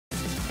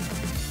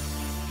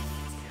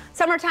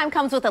Summertime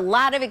comes with a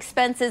lot of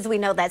expenses. We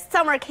know that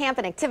summer camp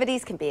and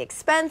activities can be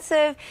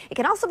expensive. It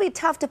can also be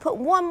tough to put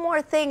one more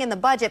thing in the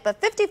budget,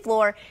 but 50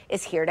 Floor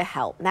is here to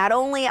help. Not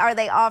only are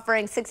they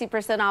offering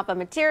 60% off of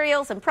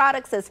materials and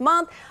products this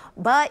month,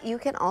 but you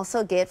can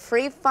also get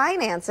free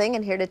financing.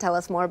 And here to tell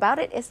us more about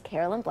it is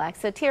Carolyn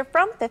Blacksotier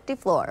from 50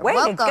 Floor. Way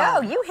Welcome. to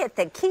go. You hit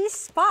the key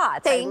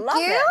spots. I love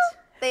it.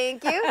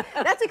 Thank you.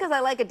 That's because I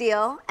like a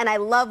deal, and I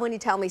love when you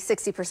tell me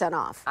 60%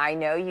 off. I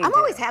know you I'm do.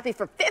 always happy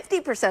for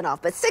 50%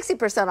 off, but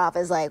 60% off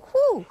is like,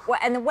 whoo. Well,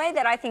 and the way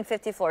that I think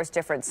 50 Floor is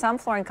different, some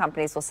flooring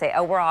companies will say,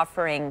 oh, we're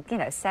offering,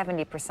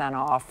 70%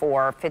 off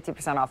or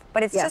 50% off,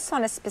 but it's just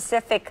on a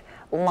specific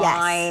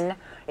line.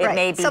 Yes. It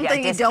may be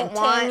something you don't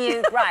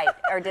want. right,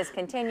 or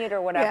discontinued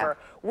or whatever.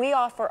 Yeah. We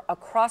offer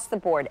across the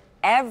board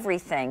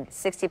everything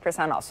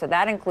 60% off. So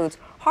that includes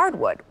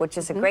hardwood, which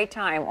is a great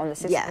time on the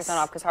 60%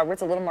 off because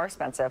hardwood's a little more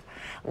expensive.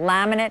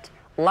 Laminate,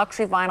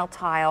 luxury vinyl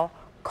tile,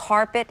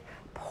 carpet,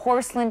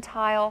 porcelain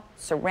tile,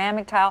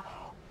 ceramic tile.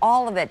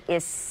 All of it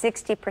is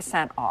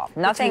 60% off.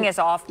 Nothing is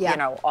off,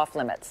 off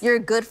limits. You're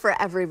good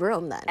for every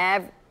room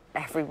then.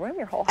 Every room,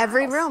 your whole house.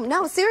 Every room.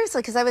 No,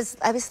 seriously, because I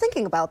was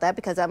thinking about that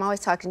because I'm always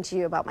talking to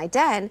you about my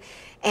den,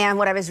 and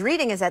what I was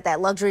reading is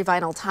that luxury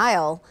vinyl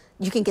tile,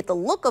 you can get the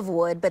look of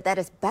wood, but that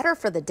is better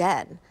for the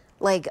den.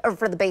 Or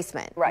for the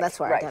basement. Right. That's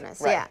where our den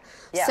is. Yeah.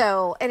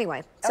 So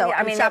anyway,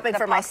 I'm shopping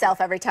for myself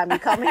every time you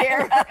come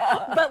here.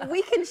 But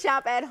we can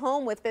shop at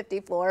home with 50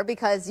 Floor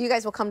because you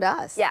guys will come to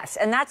us. Yes,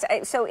 and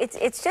so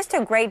it's just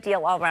a great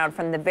deal all around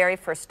from the very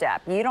first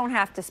step. You don't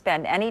have to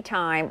spend any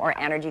time or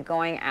energy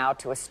going out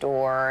to a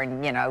store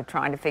and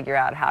trying to figure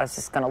out how is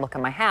this going to look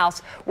in my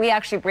house. We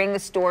actually bring the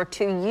store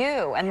to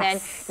you, and then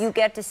you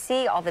get to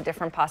see all the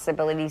different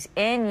possibilities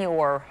in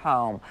your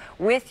home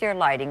with your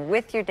lighting,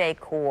 with your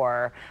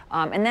decor,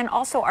 and then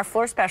also our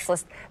floor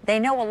specialists, they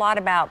know a lot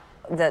about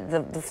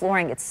the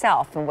flooring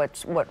itself and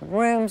what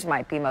rooms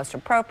might be most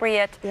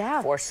appropriate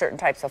for certain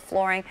types of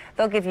flooring.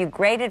 They'll give you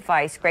great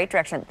advice, great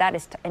direction. That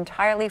is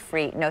entirely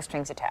free, no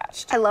strings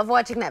attached. I love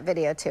watching that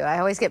video too. I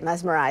always get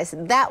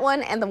mesmerized. That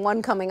one and the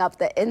one coming up,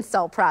 the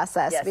install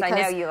process. Yes, I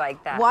know you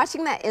like that.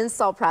 Watching that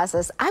install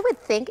process, I would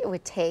think it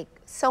would take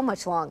so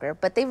much longer,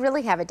 but they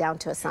really have it down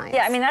to a science.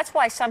 Yeah, I mean, that's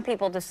why some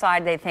people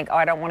decide they think, oh,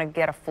 I don't want to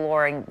get a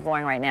flooring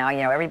right now.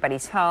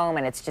 Everybody's home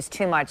and it's just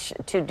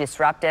too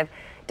disruptive.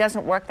 It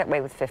doesn't work that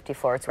way with 50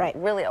 Floor. It's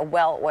really a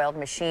well-oiled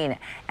machine.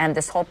 And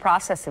this whole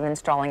process of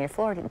installing your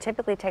floor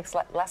typically takes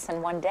less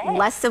than 1 day.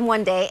 Less than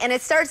 1 day. And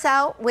it starts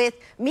out with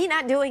me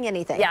not doing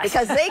anything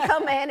because they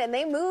come in and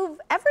they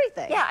move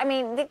everything. Yeah, I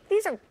mean,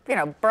 these are,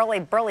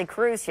 burly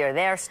crews here.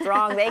 They're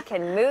strong. They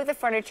can move the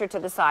furniture to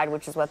the side,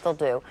 which is what they'll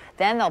do.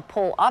 Then they'll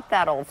pull up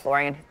that old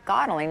flooring, and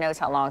God only knows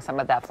how long some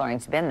of that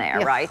flooring's been there,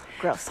 right?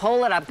 Gross.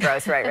 Pull it up,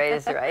 gross,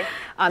 right?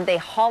 They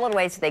haul it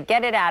away, so they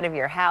get it out of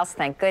your house,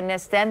 thank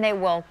goodness. Then they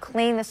will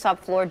clean the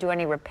subfloor, do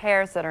any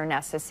repairs that are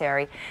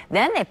necessary.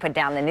 Then they put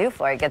down the new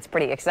floor. It gets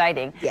pretty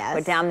exciting. Yes.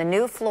 Put down the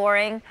new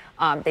flooring.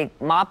 They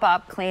mop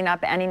up, clean up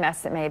any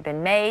mess that may have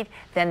been made.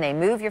 Then they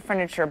move your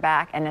furniture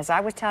back. And as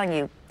I was telling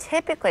you,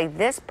 typically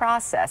this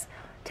process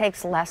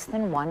takes less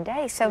than 1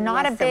 day. So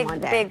not a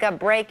big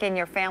break in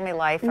your family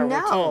life or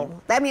routine.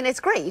 I mean,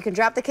 it's great. You can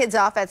drop the kids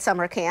off at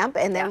summer camp,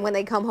 and then when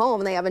they come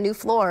home, they have a new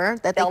floor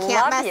that they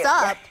can't mess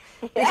up.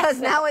 Because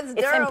now it's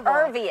durable. It's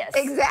impervious.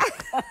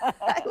 Exactly.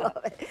 I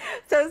love it.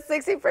 So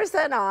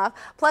 60% off,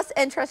 plus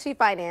interest-free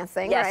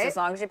financing, yes, right? as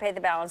long as you pay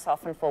the balance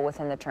off in full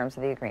within the terms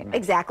of the agreement.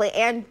 Exactly.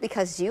 And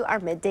because you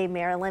are Midday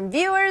Maryland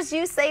viewers,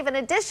 you save an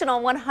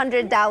additional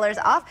 $100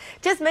 off.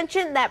 Just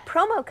mention that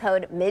promo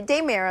code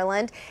Midday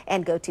Maryland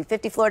and go to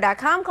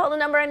 50floor.com, call the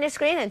number on your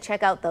screen, and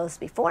check out those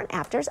before and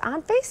afters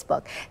on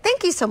Facebook.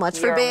 Thank you so much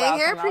for being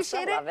here.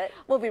 Appreciate it. Love it.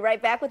 We'll be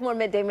right back with more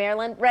Midday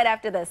Maryland right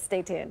after this.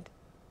 Stay tuned.